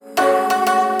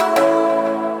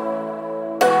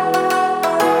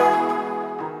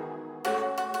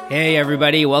Hey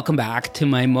everybody, welcome back to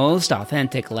My Most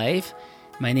Authentic Life.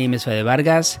 My name is Fede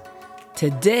Vargas.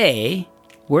 Today,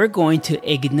 we're going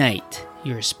to ignite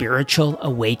your spiritual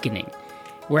awakening.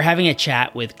 We're having a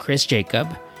chat with Chris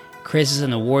Jacob. Chris is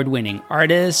an award-winning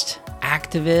artist,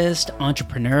 activist,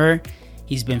 entrepreneur.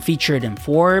 He's been featured in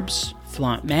Forbes,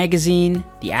 Flaunt Magazine,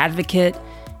 The Advocate,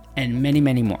 and many,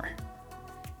 many more.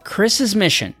 Chris's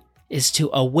mission is to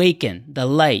awaken the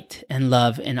light and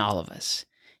love in all of us.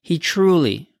 He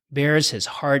truly bears his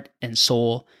heart and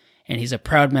soul, and he's a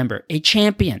proud member, a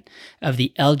champion of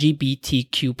the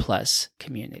LGBTQ plus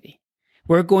community.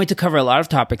 We're going to cover a lot of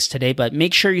topics today, but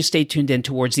make sure you stay tuned in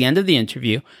towards the end of the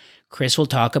interview. Chris will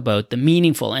talk about the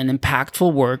meaningful and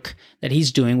impactful work that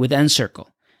he's doing with Encircle.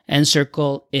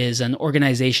 Encircle is an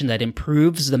organization that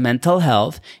improves the mental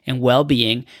health and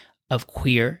well-being of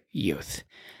queer youth.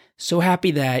 So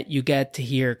happy that you get to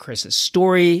hear Chris's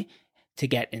story, to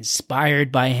get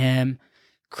inspired by him.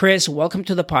 Chris, welcome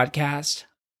to the podcast.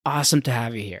 Awesome to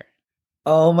have you here.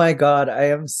 Oh my God, I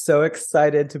am so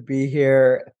excited to be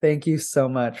here. Thank you so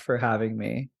much for having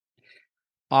me.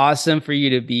 Awesome for you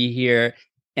to be here.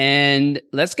 And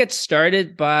let's get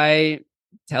started by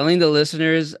telling the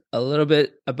listeners a little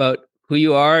bit about who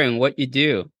you are and what you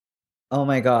do. Oh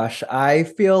my gosh, I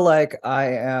feel like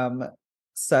I am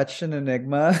such an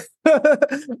enigma.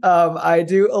 I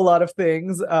do a lot of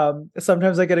things.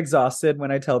 Sometimes I get exhausted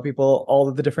when I tell people all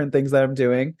of the different things that I'm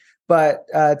doing. But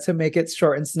to make it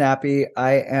short and snappy,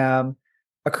 I am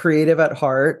a creative at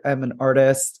heart. I'm an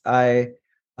artist. I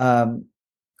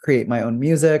create my own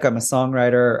music. I'm a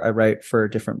songwriter. I write for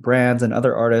different brands and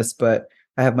other artists, but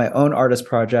I have my own artist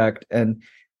project. And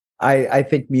I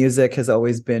think music has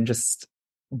always been just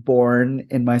born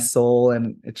in my soul,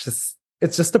 and it's just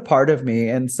a part of me.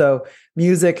 And so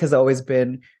music has always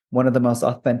been one of the most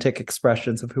authentic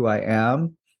expressions of who I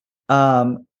am.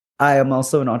 I am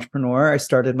also an entrepreneur. I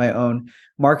started my own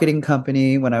marketing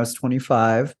company when I was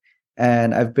 25,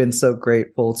 and I've been so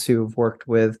grateful to have worked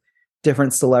with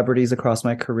different celebrities across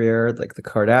my career, like the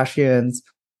Kardashians,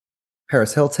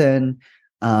 Paris Hilton,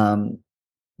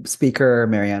 speaker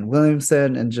Marianne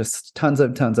Williamson, and just tons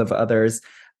of others.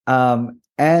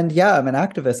 And yeah, I'm an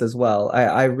activist as well.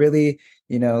 I really,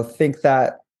 think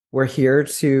that we're here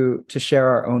to share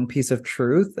our own piece of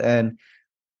truth. And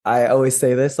I always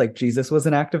say this, like Jesus was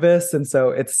an activist. And so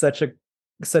it's such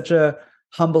a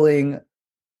humbling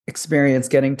experience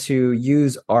getting to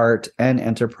use art and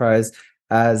enterprise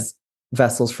as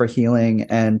vessels for healing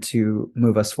and to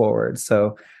move us forward.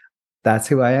 So that's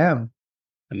who I am.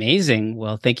 Amazing.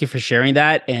 Well, thank you for sharing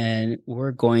that. And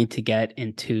we're going to get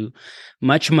into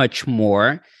much, much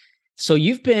more. So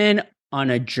you've been on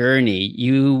a journey.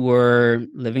 You were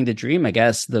living the dream, I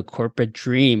guess, the corporate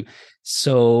dream.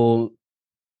 So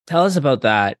tell us about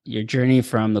that, your journey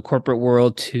from the corporate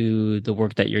world to the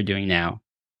work that you're doing now.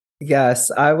 Yes,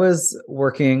 I was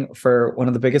working for one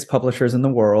of the biggest publishers in the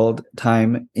world,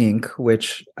 Time Inc.,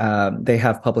 which they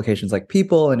have publications like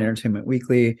People and Entertainment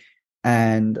Weekly.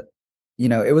 And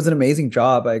it was an amazing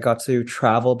job. I got to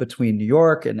travel between New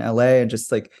York and LA and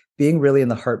just like being really in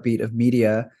the heartbeat of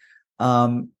media.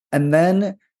 And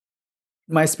then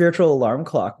my spiritual alarm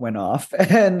clock went off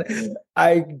and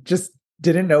I just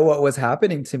didn't know what was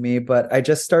happening to me, but I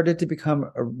just started to become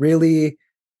a really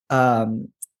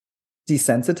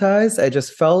desensitized. I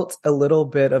just felt a little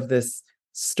bit of this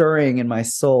stirring in my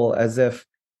soul as if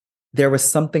there was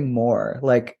something more.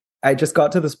 Like I just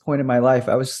got to this point in my life.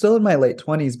 I was still in my late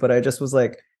 20s, but I just was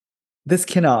like, this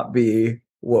cannot be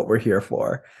what we're here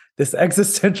for. This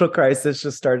existential crisis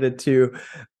just started to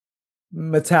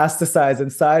metastasize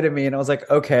inside of me. And I was like,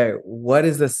 okay, what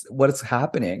is this? What is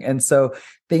happening? And so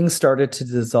things started to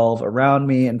dissolve around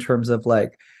me in terms of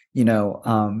like,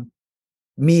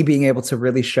 me being able to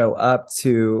really show up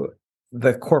to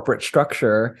the corporate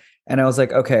structure. And I was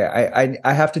like, okay,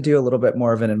 I have to do a little bit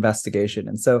more of an investigation.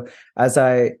 And so as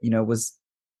I, was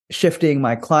shifting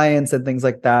my clients and things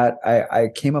like that, I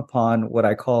came upon what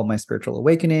I call my spiritual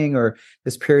awakening, or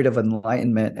this period of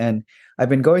enlightenment. And I've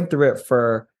been going through it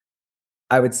for,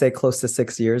 I would say, close to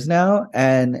 6 years now.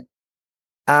 And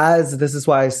this is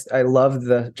why I love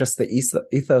the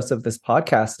ethos of this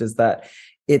podcast, is that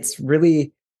it's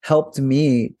really helped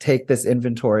me take this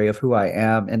inventory of who I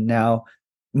am, and now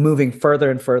moving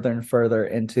further and further and further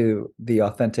into the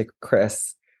authentic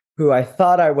Chris, who I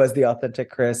thought I was the authentic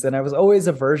Chris, and I was always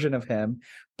a version of him.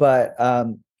 But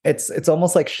it's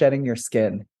almost like shedding your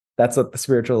skin. That's what the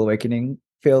spiritual awakening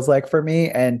feels like for me.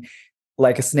 And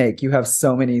like a snake, you have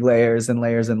so many layers and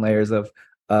layers and layers of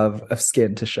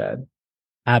skin to shed.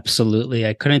 Absolutely.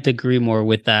 I couldn't agree more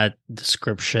with that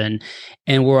description.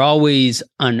 And we're always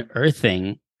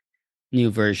unearthing new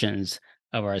versions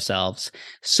of ourselves.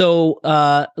 So,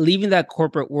 leaving that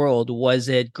corporate world, was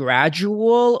it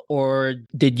gradual or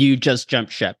did you just jump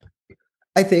ship?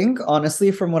 I think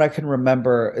honestly, from what I can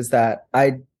remember, is that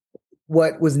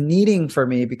what was needing for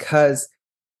me, because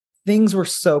things were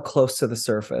so close to the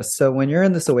surface. So when you're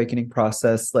in this awakening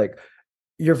process, like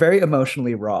you're very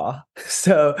emotionally raw.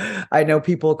 So I know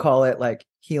people call it like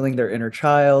healing their inner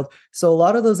child. So a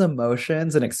lot of those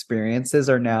emotions and experiences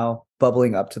are now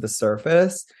bubbling up to the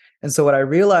surface. And so what I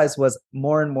realized was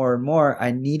more and more and more,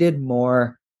 I needed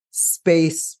more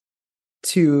space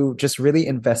to just really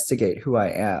investigate who I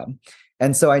am.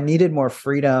 And so I needed more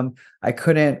freedom. I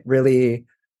couldn't really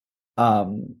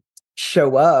um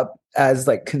show up as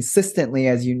like consistently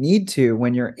as you need to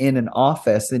when you're in an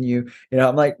office, and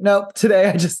I'm like, nope,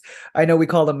 today I know we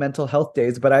call them mental health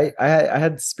days, but I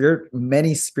had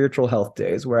many spiritual health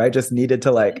days where I just needed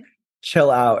to like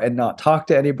chill out and not talk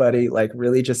to anybody, like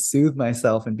really just soothe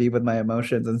myself and be with my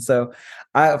emotions. And so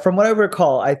from what I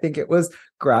recall, I think it was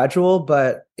gradual,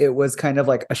 but it was kind of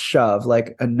like a shove,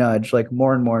 like a nudge, like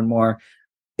more and more and more.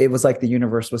 It was like the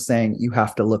universe was saying, you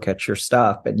have to look at your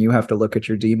stuff and you have to look at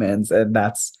your demons. And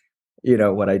that's,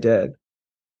 what I did.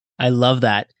 I love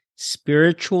that.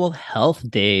 Spiritual health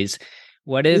days.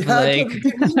 What if Yeah, like can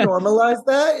we normalize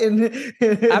that? And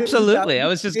that absolutely. would I be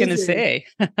was just going to amazing.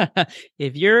 say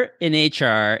if you're in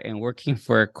HR and working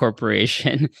for a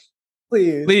corporation,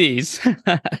 Please. please.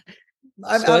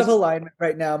 I'm So out of as alignment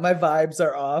right now. My vibes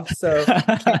are off, so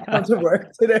can't come to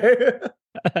work today.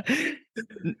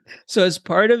 so as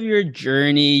part of your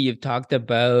journey, you've talked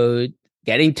about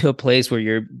getting to a place where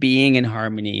you're being in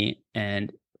harmony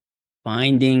and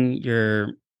finding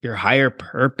your higher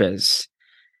purpose.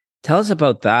 Tell us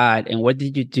about that and what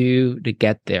did you do to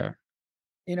get there?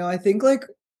 I think like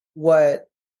what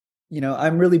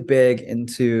I'm really big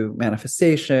into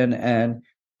manifestation and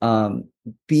um,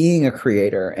 being a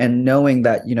creator, and knowing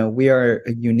that, we are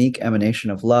a unique emanation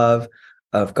of love,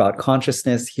 of God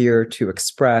consciousness here to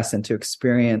express and to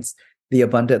experience the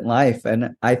abundant life.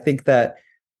 And I think that,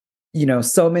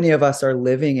 so many of us are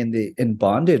living in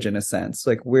bondage in a sense.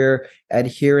 Like we're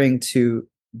adhering to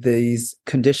these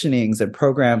conditionings and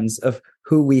programs of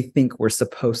who we think we're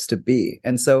supposed to be.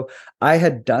 And so I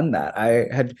had done that.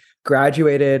 I had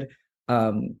graduated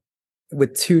um,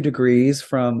 with 2 degrees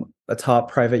from a top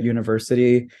private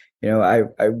university. I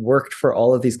worked for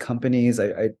all of these companies.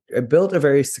 I built a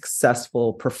very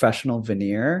successful professional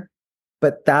veneer,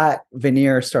 but that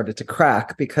veneer started to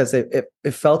crack because it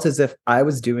felt as if I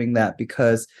was doing that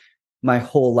because my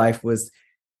whole life was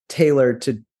tailored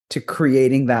to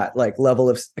creating that like level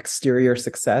of exterior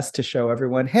success to show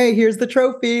everyone, hey, here's the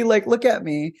trophy, like look at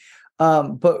me.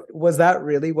 But was that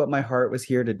really what my heart was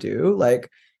here to do? Like,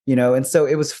 and so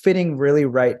it was fitting really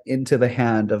right into the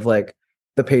hand of like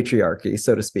the patriarchy,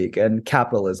 so to speak, and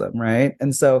capitalism, right?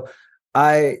 And so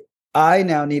I I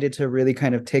now needed to really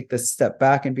kind of take this step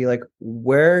back and be like,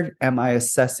 where am I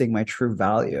assessing my true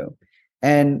value?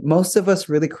 And most of us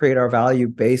really create our value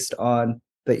based on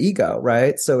the ego,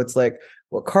 right? So it's like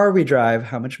what car we drive,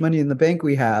 how much money in the bank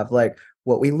we have, like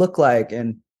what we look like,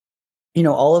 and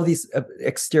all of these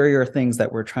exterior things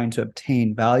that we're trying to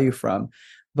obtain value from.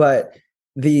 But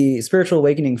the spiritual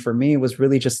awakening for me was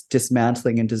really just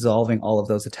dismantling and dissolving all of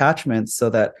those attachments so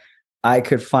that I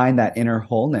could find that inner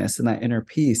wholeness and that inner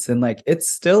peace. And like it's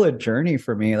still a journey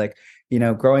for me, like,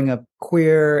 growing up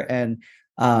queer and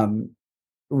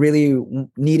really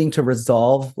needing to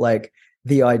resolve like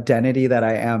the identity that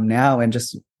I am now, and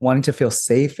just wanting to feel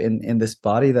safe in this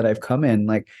body that I've come in.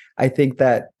 Like I think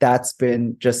that that's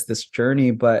been just this journey,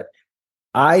 but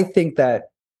I think that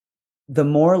the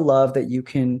more love that you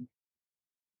can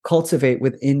cultivate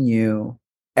within you,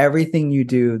 everything you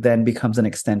do then becomes an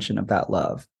extension of that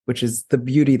love, which is the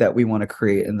beauty that we want to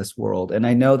create in this world. And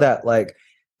I know that like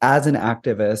as an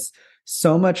activist,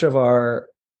 so much of our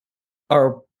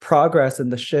progress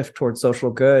and the shift towards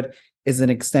social good is an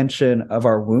extension of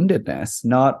our woundedness,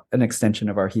 not an extension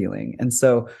of our healing. And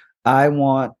so I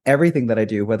want everything that I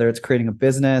do, whether it's creating a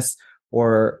business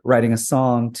or writing a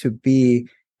song, to be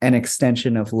an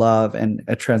extension of love and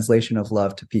a translation of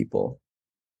love to people.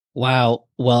 Wow.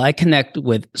 Well, I connect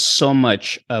with so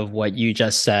much of what you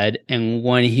just said. And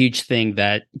one huge thing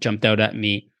that jumped out at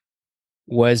me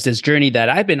was this journey that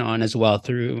I've been on as well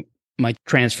through my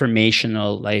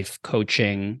transformational life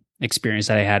coaching experience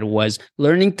that I had, was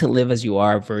learning to live as you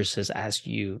are versus as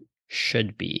you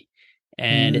should be.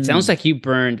 And it sounds Mm. like you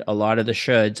burned a lot of the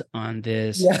shoulds on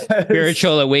this Yes.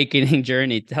 spiritual awakening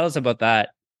journey. Tell us about that.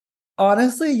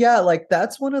 Honestly, yeah, like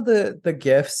that's one of the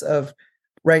gifts of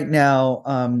right now.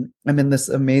 I'm in this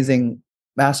amazing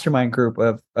mastermind group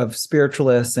of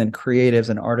spiritualists and creatives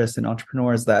and artists and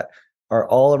entrepreneurs that are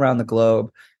all around the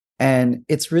globe. And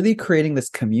it's really creating this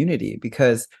community,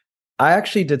 because I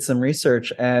actually did some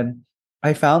research and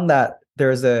I found that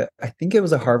I think it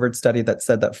was a Harvard study that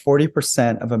said that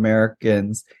 40% of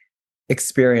Americans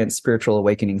experience spiritual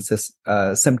awakening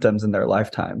symptoms in their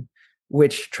lifetime,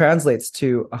 which translates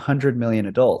to 100 million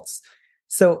adults.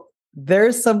 So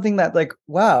there's something that, like,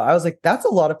 wow, I was like, that's a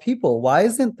lot of people. Why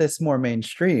isn't this more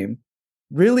mainstream?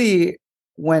 Really,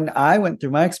 when I went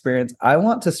through my experience, I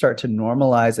want to start to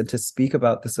normalize and to speak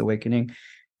about this awakening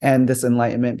and this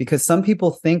enlightenment, because some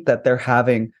people think that they're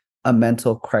having a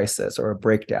mental crisis or a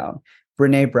breakdown.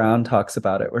 Brene Brown talks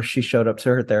about it, where she showed up to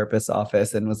her therapist's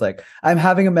office and was like, I'm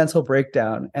having a mental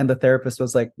breakdown. And the therapist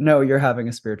was like, no, you're having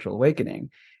a spiritual awakening.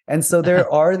 And so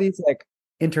there are these like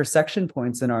intersection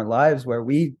points in our lives where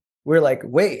we're like,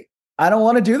 wait, I don't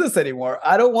want to do this anymore.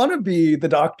 I don't want to be the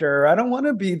doctor. I don't want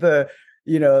to be the,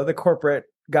 the corporate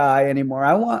guy anymore.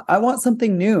 I want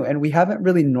something new. And we haven't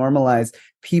really normalized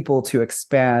people to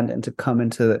expand and to come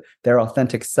into their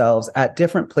authentic selves at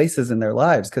different places in their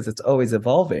lives, because it's always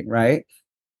evolving, right?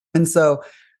 And so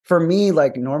for me,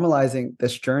 like, normalizing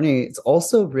this journey, it's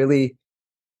also really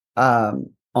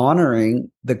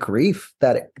honoring the grief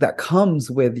that comes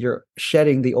with your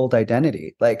shedding the old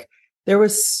identity. Like, there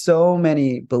was so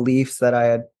many beliefs that I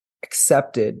had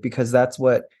accepted because that's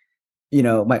what,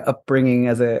 my upbringing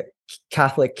as a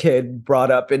Catholic kid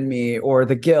brought up in me, or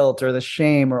the guilt or the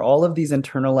shame or all of these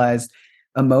internalized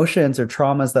emotions or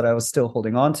traumas that I was still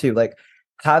holding on to. Like,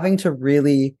 having to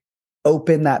really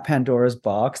open that Pandora's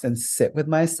box and sit with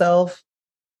myself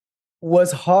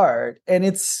was hard. And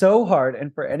it's so hard.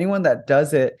 And for anyone that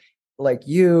does it, like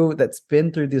you, that's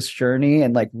been through this journey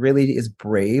and like really is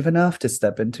brave enough to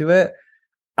step into it,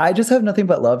 I just have nothing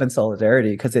but love and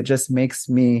solidarity, because it just makes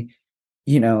me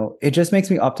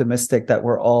optimistic that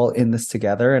we're all in this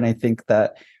together. And I think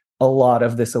that a lot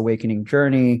of this awakening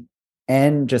journey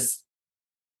and just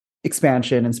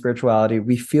expansion and spirituality,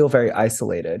 we feel very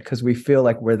isolated because we feel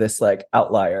like we're this like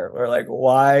outlier. We're like,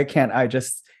 why can't I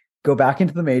just go back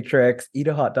into the matrix, eat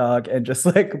a hot dog, and just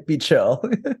like be chill?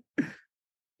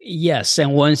 Yes.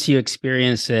 And once you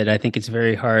experience it, I think it's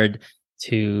very hard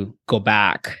to go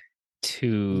back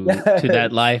to that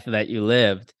life that you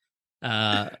lived.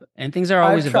 And things are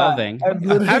always evolving.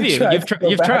 Have you?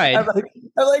 You've tried. I'm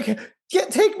like,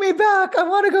 take me back. I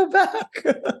want to go back.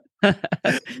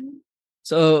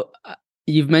 So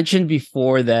you've mentioned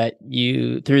before that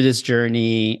you, through this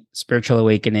journey, spiritual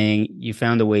awakening, you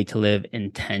found a way to live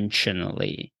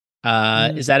intentionally.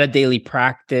 Is that a daily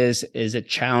practice? Is it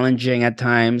challenging at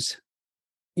times?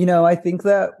 I think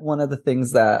that one of the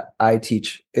things that I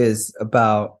teach is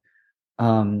about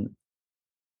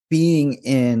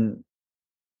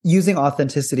using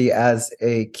authenticity as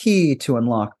a key to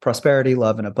unlock prosperity,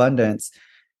 love, and abundance.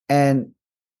 And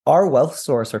our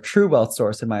true wealth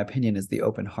source, in my opinion, is the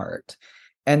open heart.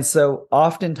 And so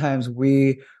oftentimes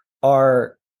we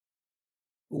are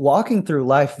walking through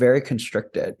life very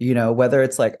constricted, whether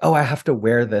it's like, oh, I have to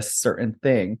wear this certain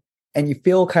thing. And you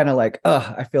feel kind of like,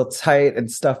 oh, I feel tight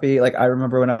and stuffy. Like, I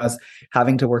remember when I was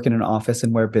having to work in an office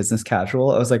and wear business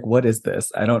casual, I was like, what is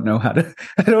this? I don't know how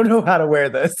to wear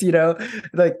this,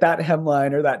 like that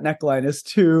hemline or that neckline is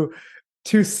too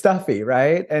stuffy,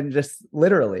 right? And just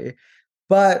literally.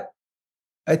 But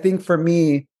I think for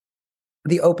me,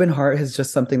 the open heart is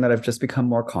just something that I've just become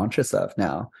more conscious of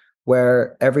now,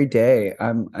 where every day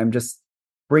I'm just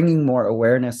bringing more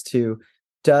awareness to,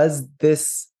 does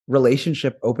this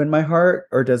relationship open my heart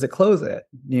or does it close it?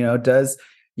 Does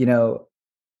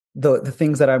the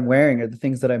things that I'm wearing or the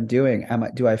things that I'm doing,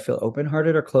 do I feel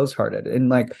open-hearted or closed-hearted? And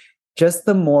like, just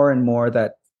the more and more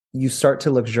that you start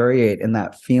to luxuriate in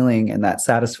that feeling and that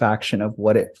satisfaction of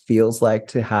what it feels like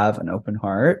to have an open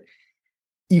heart,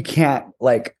 you can't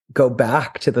like go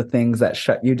back to the things that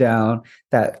shut you down,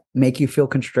 that make you feel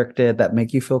constricted, that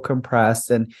make you feel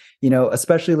compressed. And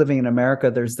especially living in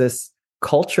America, there's this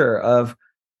culture of,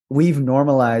 we've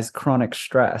normalized chronic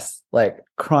stress, like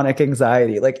chronic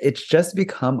anxiety. Like, it's just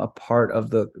become a part of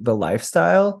the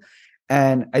lifestyle.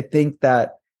 And I think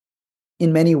that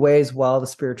in many ways, while the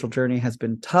spiritual journey has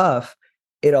been tough,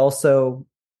 it also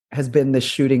has been this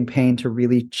shooting pain to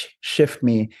really shift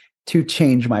me to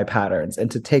change my patterns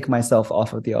and to take myself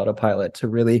off of the autopilot, to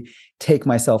really take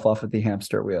myself off of the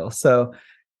hamster wheel. So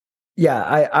yeah,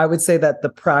 I would say that the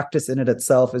practice in it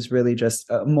itself is really just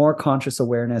a more conscious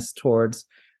awareness towards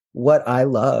what I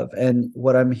love and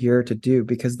what I'm here to do.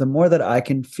 Because the more that I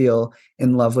can feel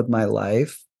in love with my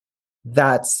life,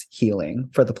 that's healing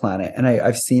for the planet. And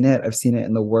I've seen it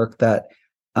in the work that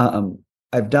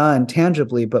I've done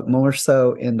tangibly, but more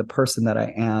so in the person that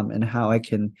I am and how I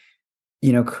can,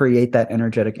 create that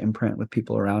energetic imprint with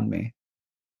people around me.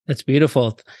 That's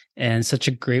beautiful and such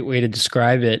a great way to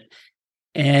describe it.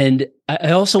 And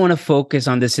I also want to focus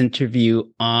on this interview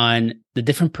on the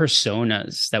different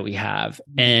personas that we have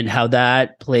and how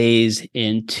that plays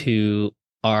into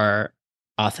our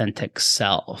authentic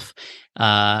self.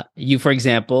 You, for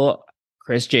example,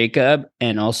 Chris Jacob,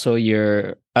 and also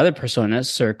your other personas,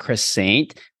 Sir Chris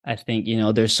Saint. I think,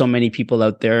 there's so many people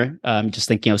out there. Just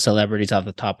thinking of celebrities off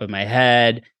the top of my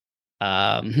head.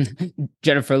 um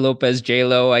Jennifer Lopez, J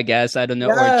Lo, I guess, I don't know,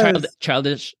 or Yes.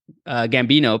 childish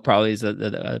Gambino probably is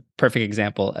a perfect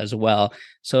example as well.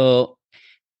 So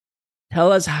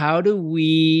tell us, how do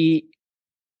we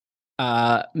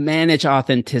manage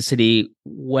authenticity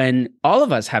when all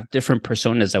of us have different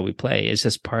personas that we play? It's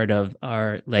just part of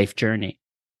our life journey.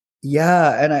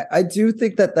 Yeah. And I do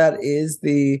think that that is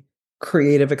the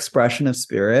creative expression of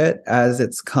spirit as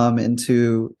it's come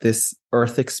into this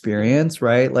earth experience,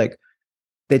 right? Like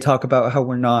they talk about how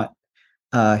we're not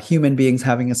human beings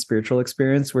having a spiritual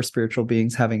experience, we're spiritual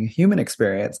beings having a human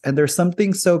experience. And there's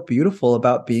something so beautiful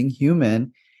about being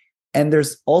human. And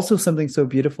there's also something so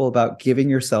beautiful about giving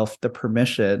yourself the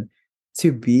permission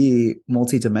to be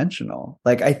multidimensional.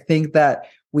 Like, I think that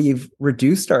we've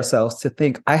reduced ourselves to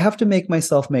think, I have to make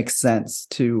myself make sense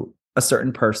to a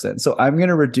certain person. So I'm going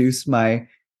to reduce my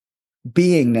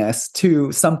beingness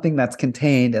to something that's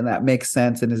contained and that makes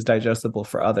sense and is digestible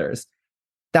for others.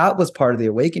 That was part of the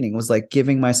awakening, was like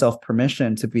giving myself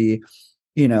permission to be,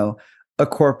 you know,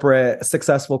 a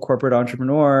successful corporate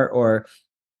entrepreneur or,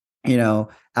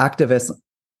 activist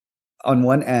on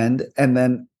one end and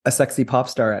then a sexy pop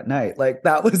star at night. Like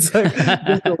that was like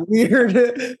just a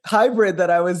weird hybrid that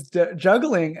I was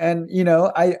juggling. And,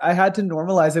 I had to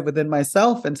normalize it within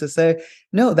myself and to say,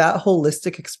 no, that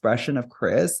holistic expression of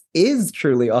Chris is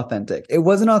truly authentic. It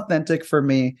wasn't authentic for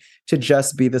me to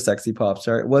just be the sexy pop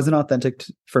star. It wasn't authentic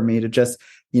for me to just,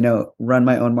 run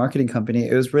my own marketing company.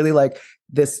 It was really like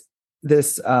this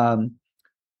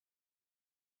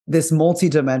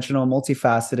multidimensional,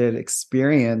 multifaceted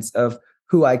experience of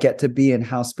who I get to be and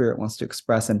how spirit wants to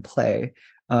express and play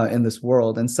in this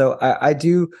world. And so I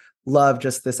do love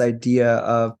just this idea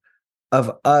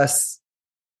of us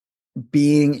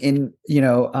being in,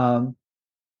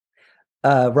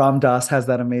 Ram Dass has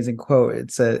that amazing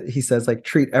quote. He says like,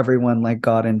 treat everyone like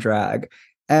God in drag.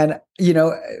 And,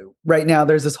 right now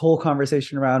there's this whole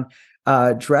conversation around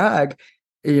drag,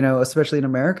 especially in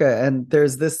America. And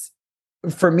there's this,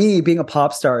 for me, being a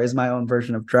pop star is my own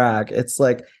version of drag. It's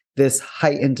like this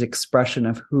heightened expression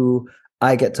of who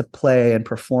I get to play and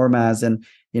perform as, and,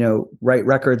 write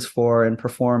records for and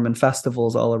perform in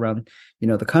festivals all around,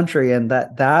 the country. And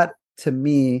that to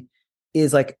me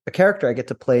is like a character I get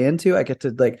to play into. I get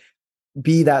to like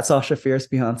be that Sasha Fierce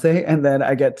Beyonce, and then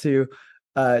I get to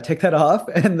take that off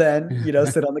and then,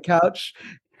 sit on the couch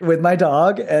with my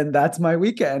dog. And that's my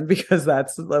weekend because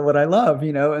that's what I love,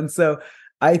 And so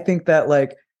I think that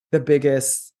like the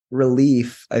biggest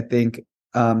relief, I think,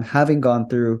 having gone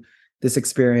through this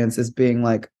experience is being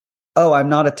like, oh, I'm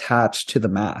not attached to the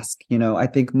mask. I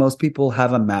think most people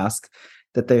have a mask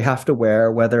that they have to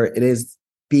wear, whether it is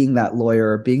being that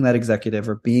lawyer or being that executive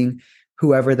or being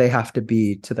whoever they have to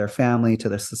be to their family, to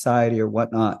their society or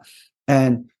whatnot.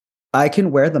 And I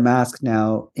can wear the mask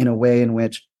now in a way in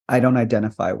which I don't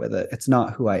identify with it. It's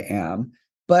not who I am,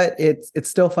 but it's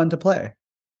still fun to play.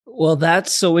 Well,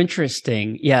 that's so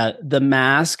interesting. Yeah, the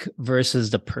mask versus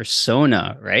the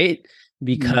persona, right?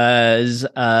 Because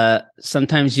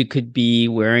sometimes you could be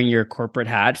wearing your corporate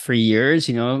hat for years,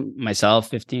 myself,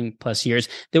 15 plus years.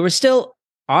 There were still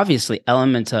obviously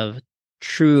elements of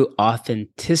true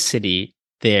authenticity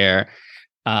there.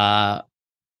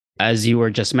 As you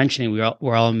were just mentioning,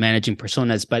 we're all managing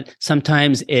personas, but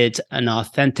sometimes it's an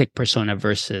authentic persona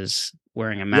versus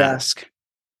wearing a mask.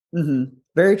 Yeah. Mm-hmm.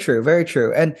 Very true. Very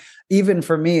true. And even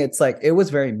for me, it's like, it was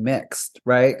very mixed,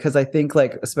 right? Because I think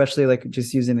like, especially like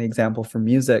just using the example for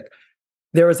music,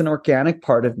 there was an organic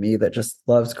part of me that just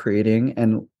loves creating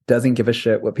and doesn't give a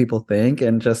shit what people think.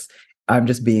 And I'm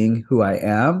just being who I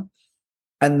am.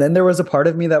 And then there was a part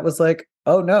of me that was like,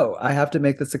 oh no, I have to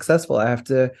make this successful. I have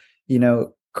to,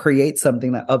 create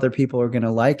something that other people are going to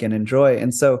like and enjoy.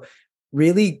 And so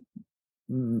really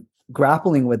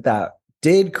grappling with that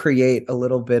did create a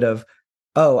little bit of,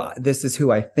 oh, this is who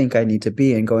I think I need to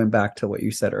be. And going back to what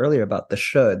you said earlier about the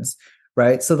shoulds,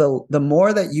 right? So the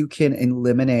more that you can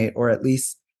eliminate or at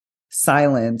least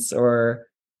silence or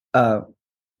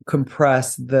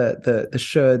compress the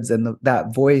shoulds and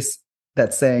that voice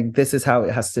that's saying this is how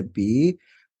it has to be,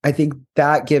 I think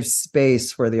that gives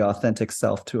space for the authentic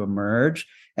self to emerge.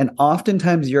 And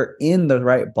oftentimes you're in the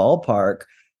right ballpark,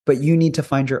 but you need to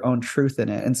find your own truth in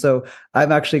it. And so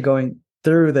I'm actually going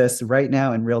through this right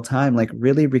now in real time, like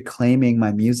really reclaiming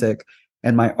my music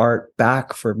and my art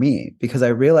back for me, because I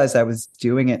realized I was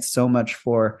doing it so much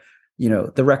for,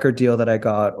 the record deal that I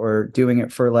got, or doing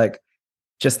it for like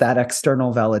just that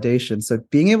external validation. So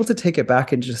being able to take it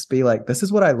back and just be like, this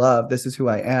is what I love, this is who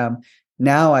I am.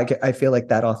 Now I feel like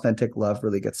that authentic love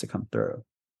really gets to come through.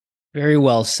 Very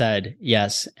well said.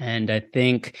 Yes. And I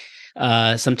think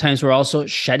sometimes we're also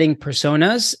shedding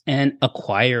personas and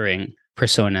acquiring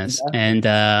personas. Yeah.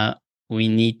 And we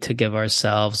need to give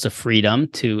ourselves the freedom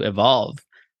to evolve.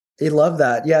 I love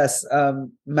that. Yes.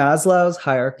 Maslow's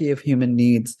hierarchy of human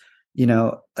needs,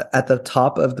 at the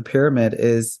top of the pyramid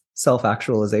is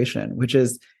self-actualization, which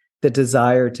is the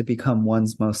desire to become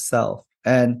one's most self.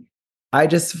 And I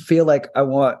just feel like I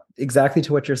want exactly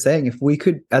to what you're saying. If we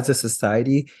could, as a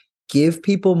society, give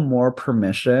people more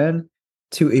permission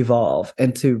to evolve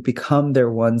and to become their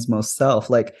one's most self,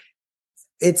 like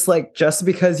it's like, just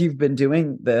because you've been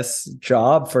doing this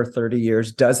job for 30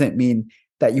 years doesn't mean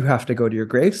that you have to go to your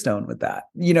gravestone with that.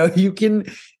 You can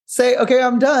say, okay,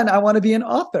 I'm done. I want to be an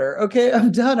author. Okay,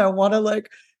 I'm done. I want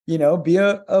to be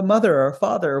a mother or a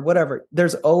father or whatever.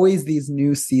 There's always these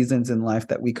new seasons in life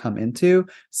that we come into.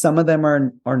 Some of them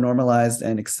are normalized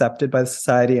and accepted by the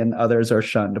society, and others are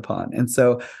shunned upon. And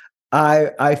so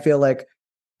I feel like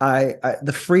I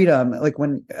the freedom, like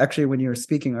when you were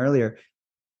speaking earlier,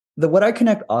 what I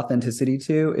connect authenticity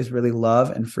to is really love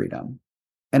and freedom.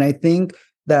 And I think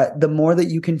that the more that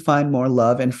you can find more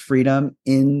love and freedom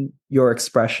in your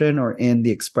expression, or in the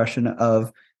expression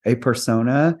of a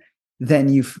persona, then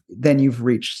you've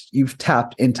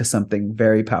tapped into something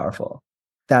very powerful.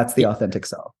 That's the authentic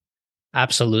self.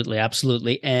 Absolutely,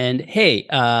 absolutely. And hey,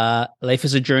 life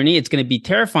is a journey. It's going to be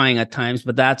terrifying at times,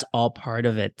 but that's all part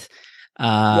of it.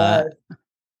 Yeah.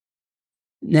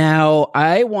 Now,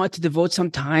 I want to devote some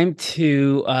time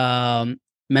to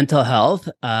mental health.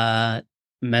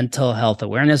 Mental Health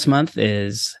Awareness Month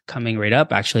is coming right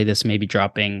up. Actually, this may be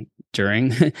dropping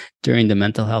during during the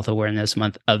Mental Health Awareness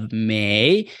Month of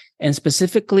May, and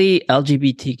specifically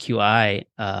LGBTQI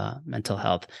mental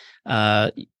health.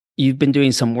 You've been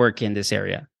doing some work in this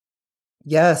area.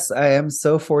 Yes, I am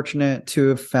so fortunate to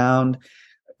have found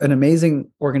an amazing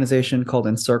organization called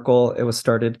Encircle. It was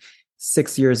started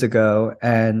 6 years ago,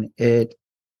 and it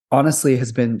honestly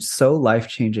has been so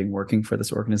life-changing working for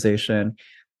this organization.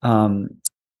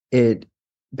 It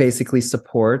basically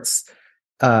supports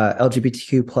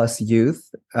LGBTQ plus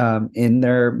youth in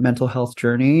their mental health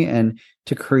journey, and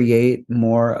to create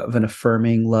more of an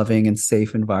affirming, loving, and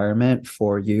safe environment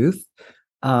for youth.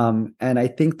 And I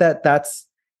think that's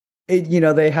it.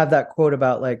 They have that quote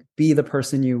about like, be the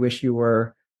person you wish you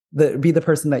were, be the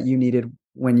person that you needed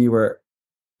when you were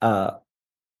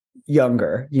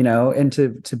younger, and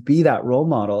to be that role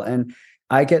model. And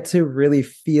I get to really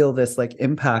feel this like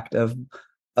impact of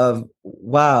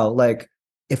wow, like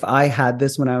if I had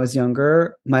this when I was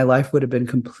younger, my life would have been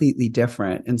completely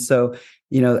different. And so,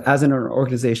 as an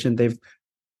organization,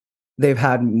 they've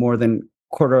had more than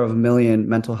 250,000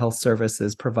 mental health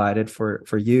services provided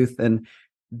for youth. And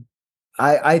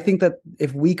I think that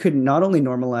if we could not only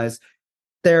normalize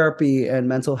therapy and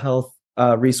mental health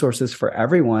resources for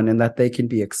everyone, and that they can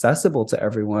be accessible to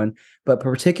everyone, but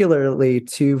particularly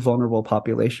to vulnerable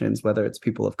populations, whether it's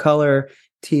people of color,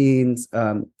 teens,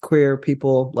 queer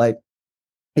people, like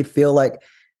I feel like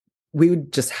we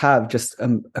would just have just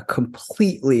a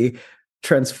completely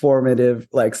transformative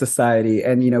like society,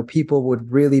 and people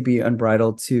would really be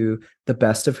unbridled to the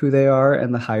best of who they are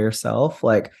and the higher self.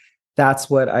 Like that's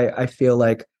what I feel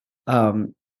like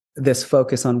this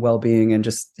focus on well-being, and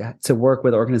just to work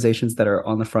with organizations that are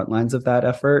on the front lines of that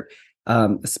effort,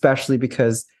 especially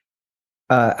because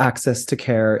access to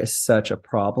care is such a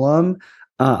problem,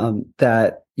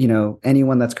 that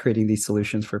anyone that's creating these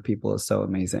solutions for people is so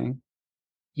amazing.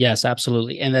 Yes,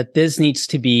 absolutely. And that this needs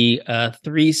to be a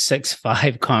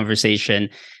 365 conversation,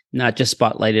 not just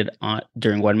spotlighted on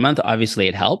during 1 month. Obviously,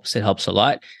 it helps. It helps a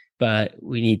lot, but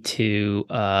we need to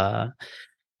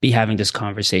be having this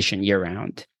conversation year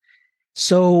round.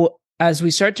 So as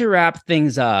we start to wrap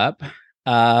things up,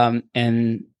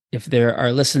 and if there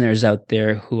are listeners out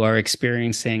there who are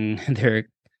experiencing their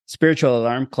spiritual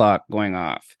alarm clock going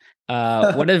off,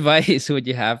 what advice would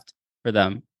you have for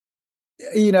them?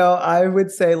 I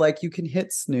would say like you can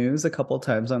hit snooze a couple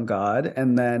times on God,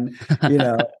 and then,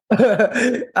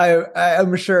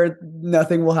 I'm sure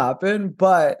nothing will happen.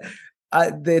 But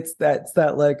that's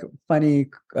that like funny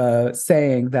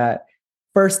saying that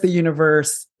first the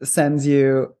universe sends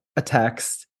you a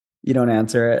text, you don't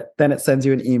answer it. Then it sends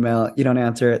you an email, you don't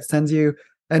answer it. Sends you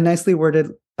a nicely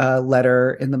worded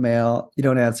letter in the mail, you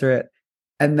don't answer it.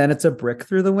 And then it's a brick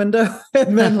through the window.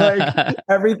 And then like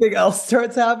everything else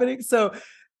starts happening. So,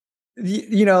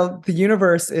 the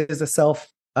universe is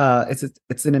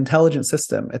it's an intelligent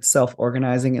system. It's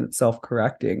self-organizing and it's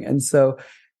self-correcting. And so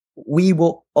we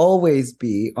will always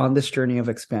be on this journey of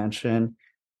expansion,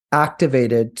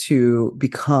 activated to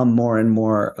become more and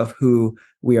more of who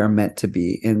we are meant to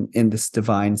be in this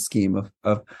divine scheme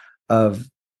of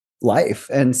life.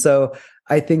 And so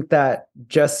I think that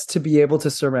just to be able to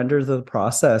surrender to the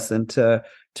process and to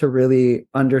really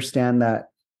understand that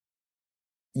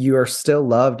you are still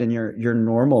loved and you're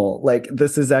normal, like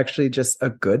this is actually just a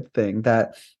good thing,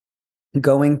 that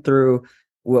going through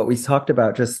what we talked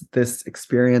about, just this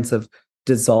experience of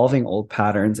dissolving old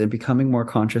patterns and becoming more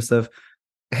conscious of,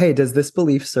 hey, does this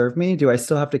belief serve me? Do I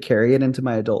still have to carry it into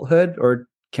my adulthood, or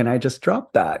can I just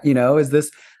drop that? Is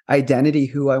this identity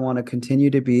who I want to continue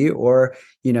to be? Or,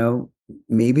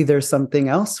 maybe there's something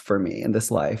else for me in this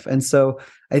life. And so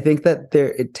I think that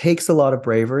it takes a lot of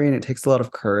bravery and it takes a lot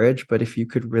of courage, but if you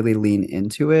could really lean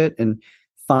into it and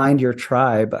find your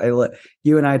tribe,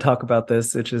 you and I talk about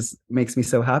this, which makes me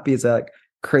so happy, is that like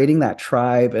creating that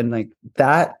tribe, and like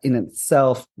that in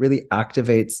itself really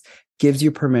activates, gives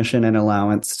you permission and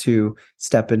allowance to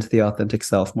step into the authentic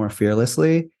self more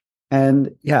fearlessly.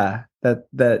 And yeah,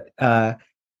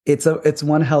 it's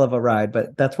one hell of a ride,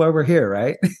 but that's why we're here,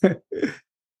 right?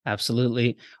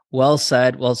 Absolutely. Well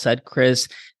said, Chris.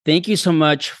 Thank you so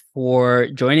much for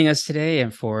joining us today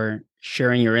and for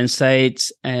sharing your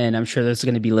insights. And I'm sure there's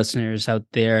going to be listeners out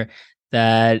there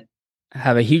that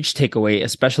have a huge takeaway,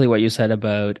 especially what you said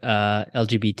about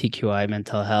LGBTQI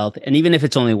mental health. And even if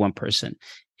it's only one person,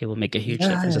 it will make a huge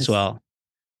difference as well.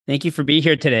 Thank you for being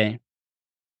here today.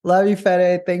 Love you,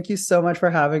 Fede. Thank you so much for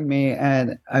having me.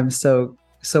 And I'm so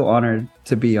honored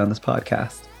to be on this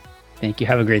podcast. Thank you.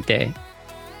 Have a great day.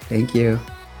 Thank you.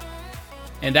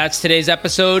 And that's today's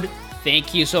episode.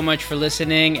 Thank you so much for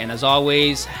listening. And as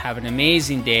always, have an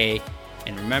amazing day.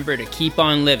 And remember to keep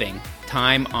on living.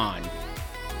 Time on.